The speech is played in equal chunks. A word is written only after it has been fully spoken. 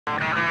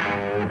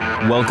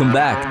Welcome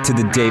back to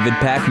the David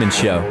Pakman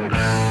Show.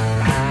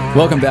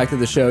 Welcome back to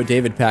the show.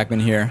 David Pakman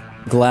here.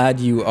 Glad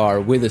you are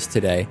with us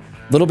today.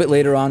 A little bit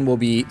later on, we'll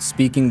be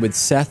speaking with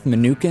Seth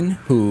Mnookin,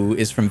 who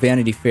is from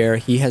Vanity Fair.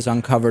 He has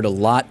uncovered a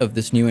lot of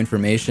this new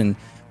information.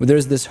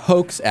 There's this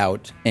hoax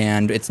out,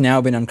 and it's now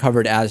been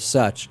uncovered as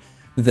such,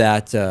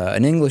 that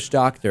an English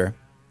doctor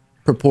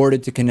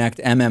purported to connect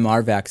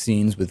MMR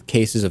vaccines with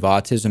cases of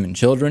autism in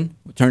children.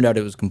 It turned out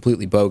it was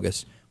completely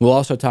bogus. We'll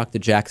also talk to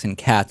Jackson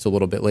Katz a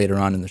little bit later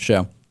on in the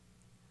show.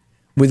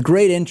 With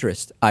great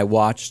interest, I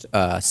watched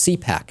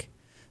CPAC.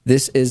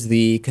 This is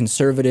the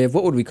conservative,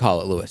 what would we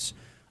call it, Lewis?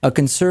 A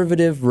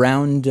conservative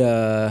round,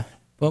 I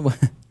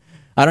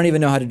don't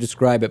even know how to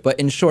describe it, but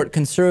in short,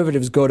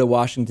 conservatives go to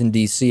Washington,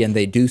 D.C., and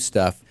they do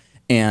stuff,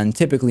 and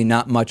typically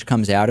not much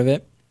comes out of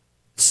it.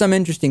 Some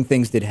interesting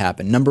things did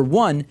happen. Number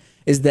one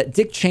is that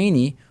Dick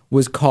Cheney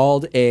was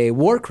called a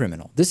war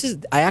criminal.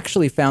 I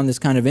actually found this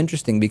kind of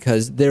interesting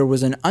because there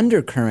was an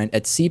undercurrent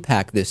at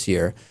CPAC this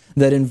year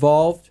that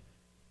involved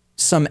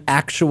some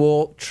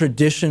actual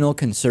traditional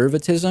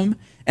conservatism.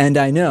 And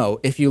I know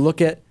if you look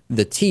at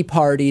the Tea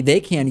Party, they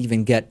can't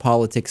even get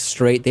politics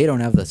straight. They don't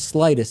have the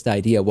slightest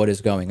idea what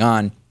is going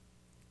on.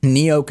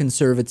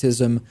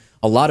 Neoconservatism,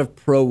 a lot of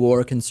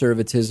pro-war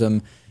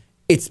conservatism.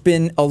 It's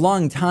been a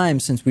long time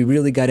since we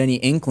really got any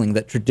inkling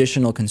that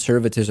traditional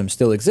conservatism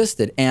still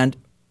existed. And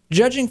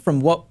judging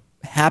from what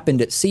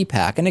happened at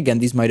CPAC, and again,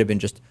 these might have been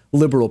just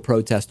liberal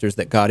protesters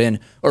that got in,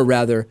 or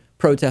rather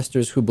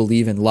protesters who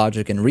believe in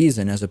logic and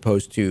reason as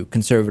opposed to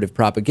conservative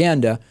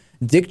propaganda,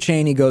 Dick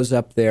Cheney goes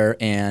up there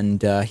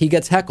and he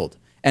gets heckled.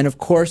 And of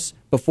course,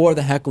 before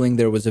the heckling,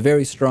 there was a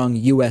very strong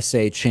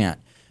USA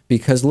chant.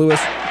 Because,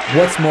 Lewis,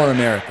 what's more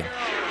American?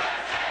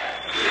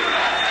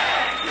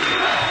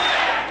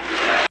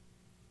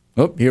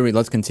 Oh,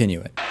 let's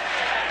continue it.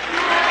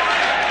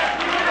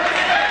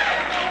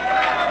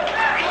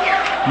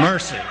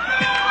 Mercy.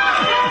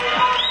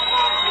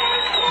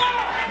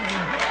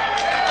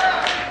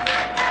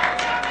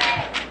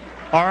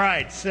 All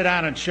right, sit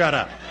down and shut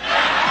up.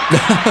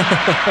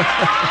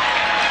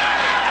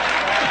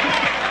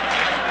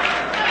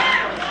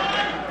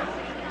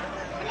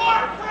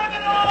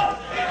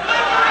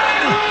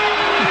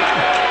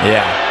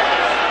 Yeah.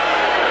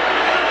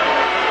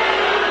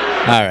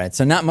 All right,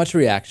 so not much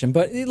reaction,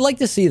 but I'd like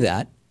to see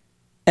that.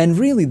 And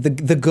really,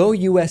 the Go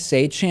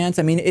USA chant,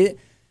 I mean,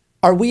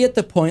 are we at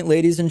the point,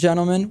 ladies and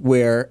gentlemen,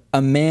 where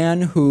a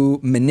man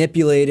who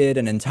manipulated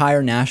an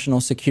entire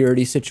national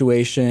security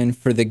situation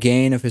for the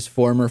gain of his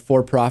former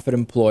for-profit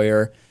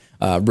employer,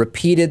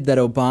 repeated that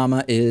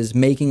Obama is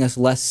making us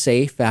less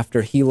safe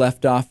after he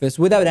left office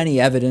without any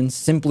evidence,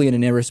 simply in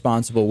an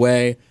irresponsible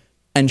way,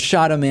 and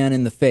shot a man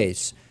in the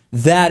face?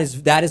 That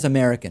is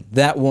American.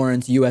 That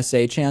warrants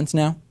USA chants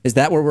now? Is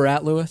that where we're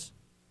at, Lewis?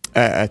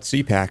 At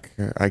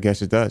CPAC, I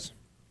guess it does.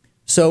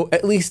 So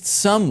at least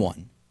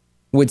someone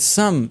with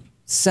some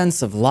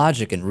sense of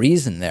logic and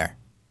reason there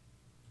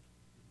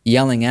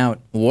yelling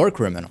out war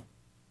criminal.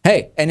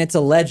 Hey, and it's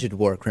alleged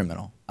war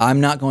criminal. I'm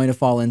not going to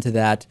fall into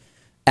that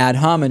ad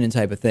hominem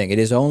type of thing. It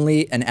is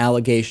only an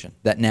allegation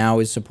that now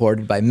is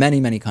supported by many,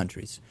 many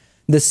countries.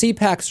 The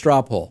CPAC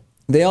straw poll.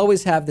 They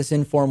always have this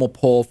informal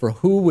poll for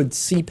who would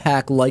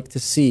CPAC like to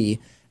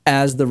see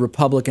as the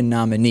Republican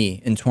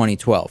nominee in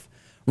 2012.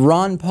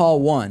 Ron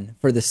Paul won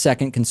for the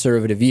second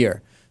conservative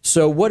year.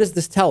 So what does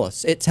this tell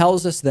us? It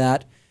tells us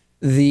that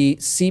the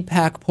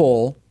CPAC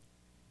poll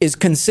is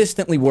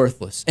consistently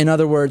worthless. In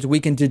other words, we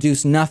can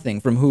deduce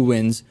nothing from who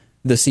wins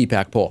the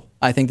CPAC poll.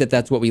 I think that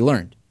that's what we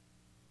learned.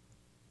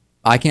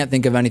 I can't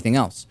think of anything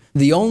else.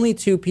 The only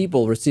two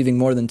people receiving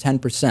more than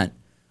 10%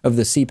 of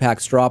the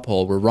CPAC straw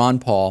poll were Ron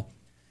Paul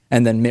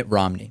and then Mitt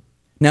Romney.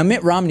 Now,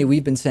 Mitt Romney,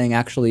 we've been saying,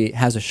 actually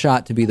has a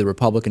shot to be the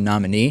Republican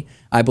nominee.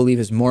 I believe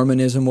his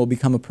Mormonism will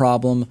become a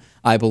problem.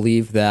 I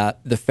believe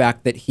that the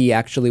fact that he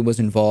actually was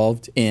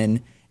involved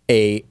in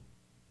a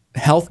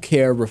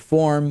healthcare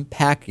reform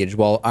package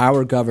while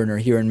our governor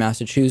here in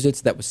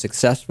Massachusetts that was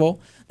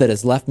successful, that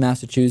has left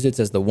Massachusetts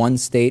as the one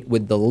state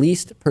with the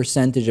least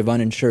percentage of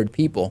uninsured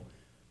people.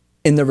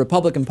 In the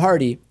Republican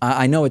Party,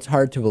 I know it's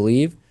hard to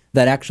believe,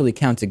 that actually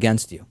counts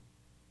against you.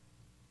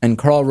 And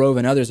Karl Rove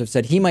and others have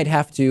said he might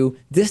have to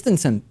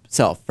distance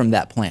himself from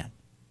that plan.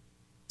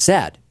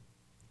 Sad.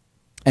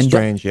 And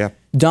strange, yeah.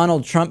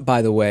 Donald Trump,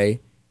 by the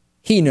way,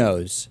 he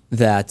knows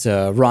that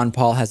Ron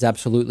Paul has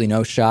absolutely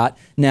no shot.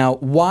 Now,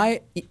 why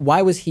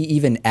was he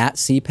even at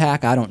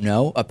CPAC? I don't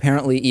know.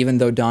 Apparently, even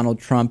though Donald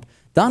Trump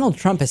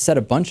has said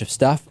a bunch of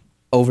stuff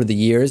over the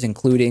years,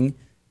 including...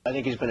 I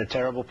think he's been a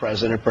terrible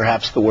president,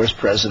 perhaps the worst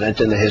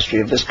president in the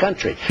history of this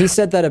country. He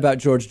said that about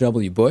George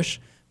W. Bush,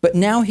 but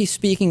now he's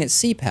speaking at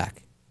CPAC.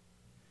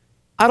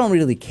 I don't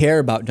really care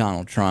about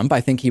Donald Trump. I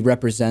think he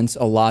represents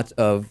a lot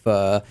of...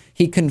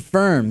 he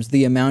confirms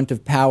the amount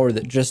of power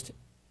that just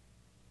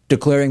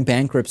declaring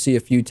bankruptcy a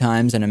few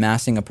times and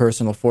amassing a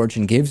personal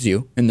fortune gives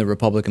you in the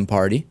Republican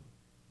Party.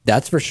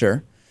 That's for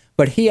sure.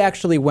 But he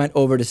actually went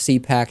over to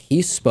CPAC.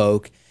 He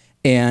spoke.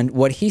 And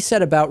what he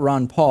said about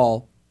Ron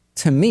Paul,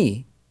 to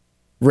me,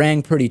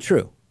 rang pretty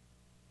true.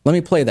 Let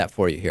me play that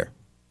for you here.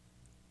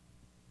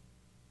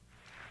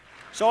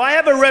 So I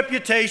have a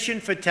reputation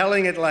for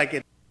telling it like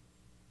it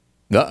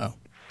is. Uh-oh.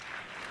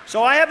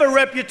 So I have a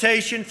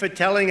reputation for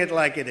telling it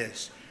like it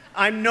is.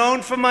 I'm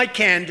known for my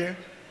candor.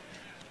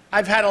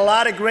 I've had a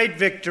lot of great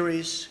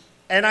victories,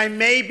 and I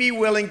may be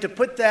willing to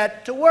put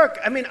that to work.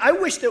 I mean, I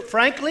wish that,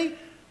 frankly,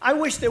 I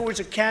wish there was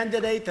a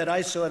candidate that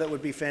I saw that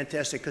would be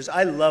fantastic, because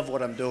I love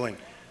what I'm doing.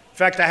 In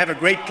fact, I have a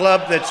great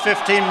club that's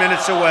 15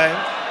 minutes away.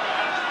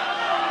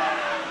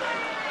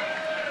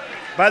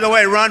 By the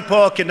way, Ron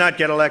Paul cannot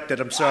get elected,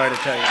 I'm sorry to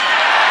tell you.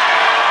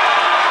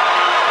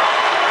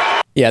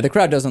 Yeah, the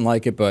crowd doesn't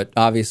like it, but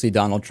obviously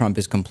Donald Trump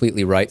is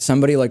completely right.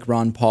 Somebody like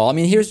Ron Paul, I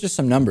mean, here's just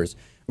some numbers.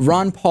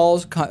 Ron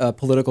Paul's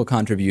political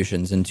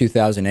contributions in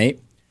 2008,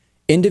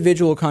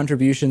 individual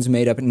contributions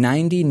made up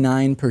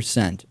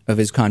 99% of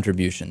his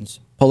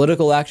contributions.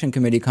 Political Action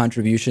Committee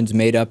contributions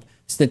made up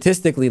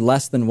statistically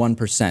less than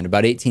 1%,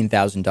 about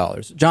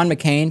 $18,000. John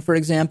McCain, for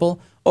example,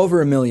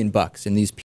 over $1 million in these